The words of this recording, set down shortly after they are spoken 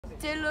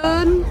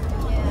Dylan,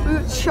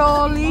 we've got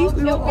Charlie,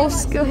 we've got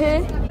Oscar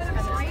here.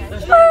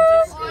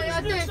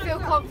 I don't feel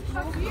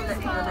comfortable.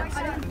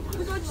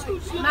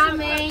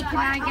 Mummy, can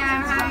I go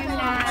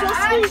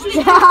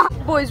home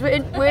now? Boys, we're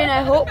in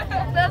air hop.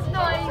 That's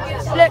not even.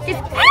 Look, it's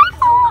air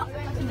hop.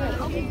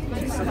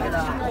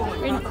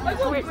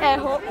 We're in air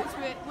hop.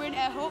 We're in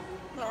air hop.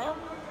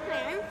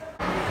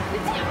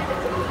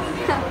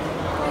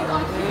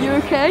 You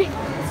okay?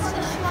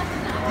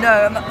 No,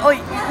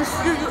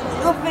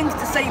 your thing's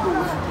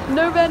disabled.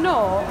 No, they're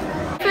not.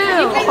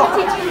 Phil.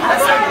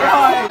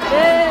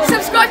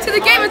 Subscribe to the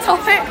Gamer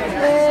Topic.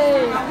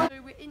 Hey.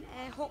 So we're in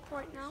air hop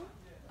right now,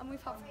 and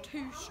we've had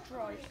 2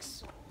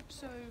 strikes.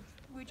 So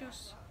we're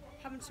just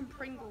having some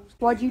Pringles.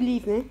 Why'd you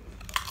leave me?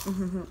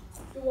 Your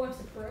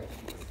wife's a prick.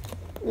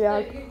 Yeah.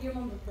 Your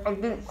mum's a prick. I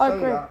didn't say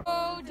that.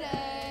 All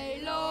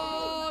day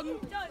long.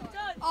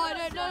 I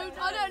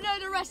don't know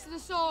the rest of the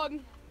song.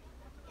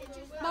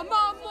 My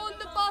mum on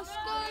the bus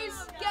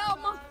goes, get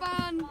out my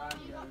van,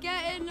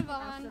 get in the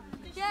van,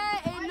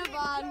 get in the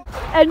van.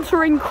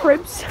 Entering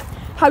Cribs,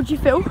 how do you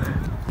feel?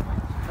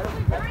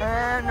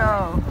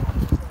 No.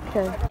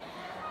 Okay.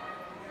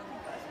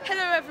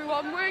 Hello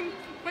everyone,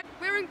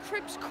 we're in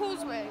Cribs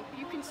Causeway.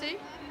 You can see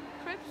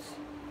Cribs.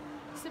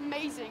 It's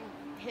amazing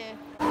here.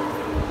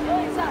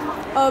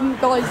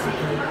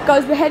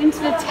 Guys, we're heading to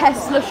the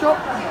Tesla shop.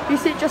 You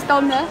see it just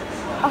down there?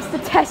 That's the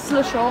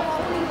Tesla shop.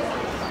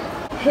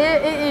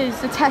 Here it is,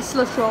 the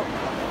Tesla shop.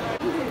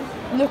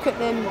 Look at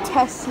them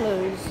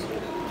Teslas.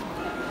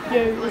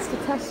 Yo, it's the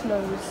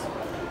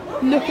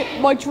Teslas. Look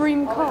at my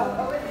dream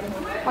car.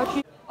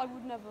 Actually, I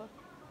would never.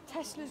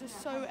 Teslas are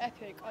so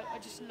epic. I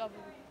just love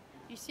them.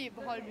 You see it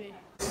behind me.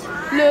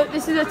 Look,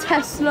 this is a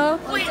Tesla.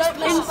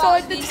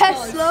 Inside the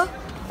Tesla.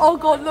 Oh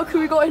God, look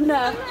who we got in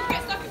there.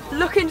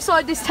 Look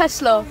inside this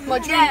Tesla. My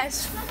dream,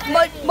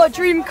 my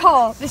dream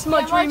car. This is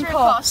my dream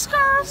car.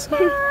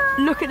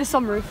 Look at the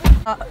sunroof.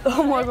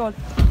 Oh my God.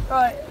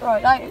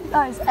 Right,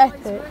 that is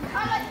epic.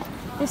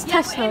 This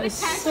Tesla is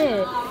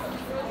sick.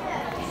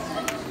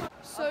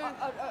 So,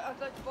 I'd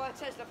like to buy a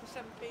Tesla for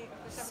 17.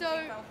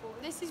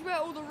 This is where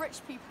all the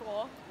rich people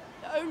are.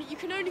 You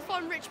can only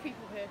find rich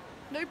people here.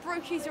 No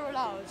brokies are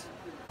allowed.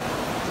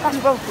 That's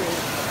broken.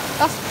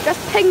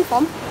 That's ping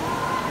pong.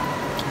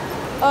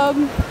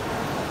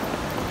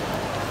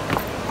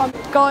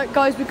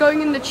 Guys, we're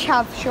going in the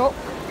chav shop.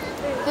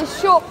 This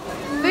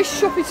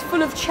shop is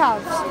full of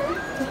chavs.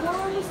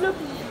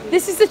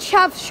 This is the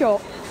chav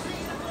shop.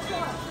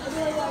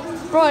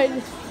 Right,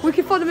 we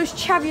can find the most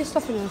chaviest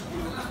stuff in here.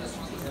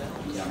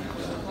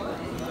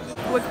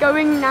 We're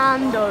going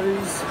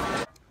Nando's.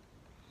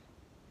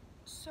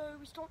 So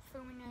we stopped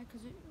filming there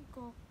because it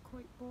got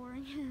quite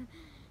boring.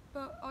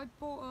 But I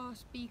bought a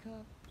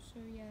speaker, so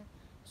yeah.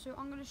 So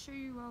I'm gonna show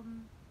you a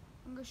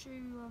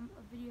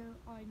video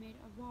I made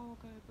a while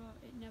ago, but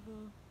it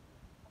never,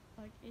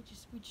 we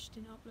just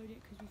didn't upload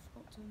it because we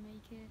forgot to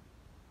make it.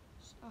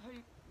 So I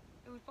hope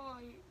it was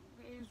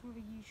with a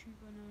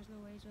YouTuber known as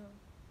Louisa.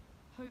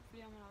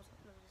 Hopefully I'm allowed to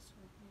upload this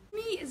one.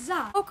 Me,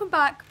 Zach. Welcome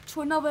back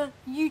to another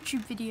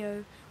YouTube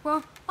video.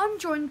 Well, I'm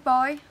joined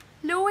by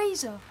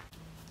Louisa.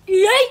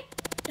 Yay!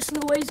 It's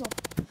Louisa.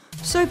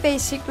 So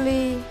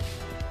basically,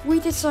 we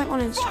did something on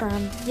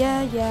Instagram.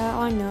 Yeah,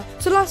 I know.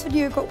 So last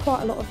video got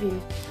quite a lot of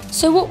views.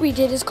 So what we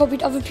did is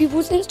copied other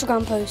people's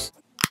Instagram posts.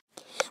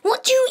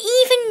 What do you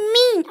even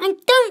mean? I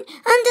don't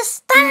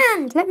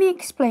understand. Let me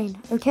explain,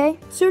 okay?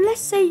 So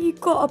let's say you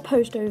got a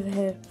post over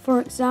here. For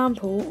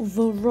example,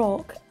 The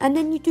Rock. And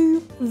then you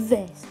do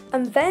this.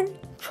 And then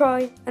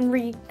try and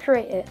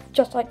recreate it.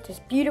 Just like this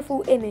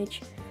beautiful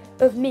image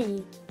of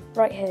me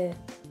right here.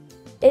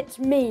 It's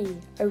me,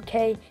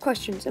 okay?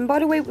 Questions. And by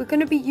the way, we're going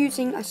to be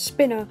using a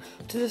spinner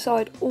to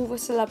decide all the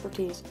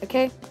celebrities,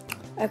 okay?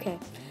 Okay.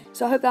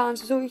 So I hope that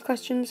answers all your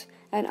questions,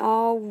 and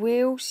I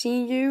will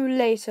see you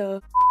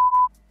later.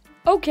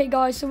 Okay,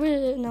 guys, so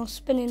we're now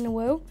spinning the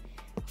wheel.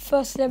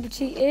 First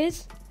celebrity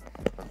is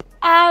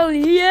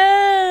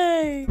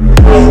Ali.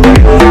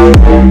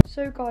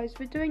 So, guys,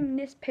 we're doing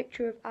this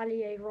picture of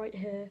Ali right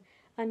here,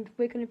 and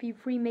we're going to be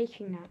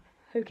remaking that,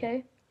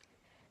 okay?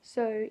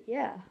 So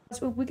yeah,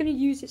 so we're gonna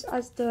use this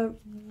as the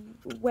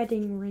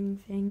wedding ring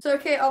thing. So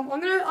okay, I'm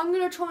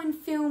gonna try and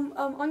film.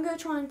 I'm gonna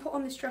try and put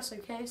on this dress.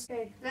 Okay.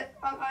 Okay.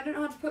 I don't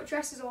know how to put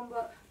dresses on,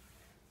 but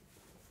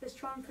let's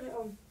try and put it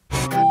on.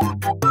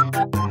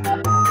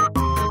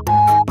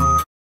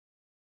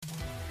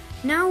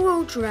 Now we're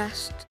all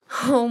dressed.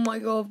 Oh my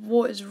God,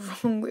 what is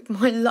wrong with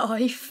my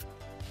life?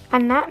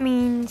 And that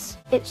means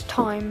it's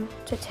time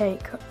to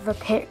take the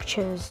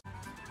pictures.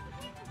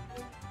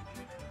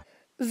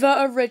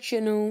 The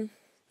original.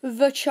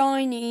 The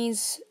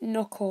Chinese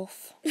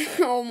knockoff.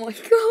 Oh my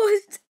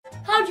God.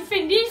 How do you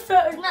think these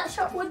photos match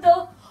up with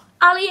the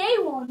Ali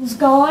ones,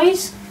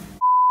 guys?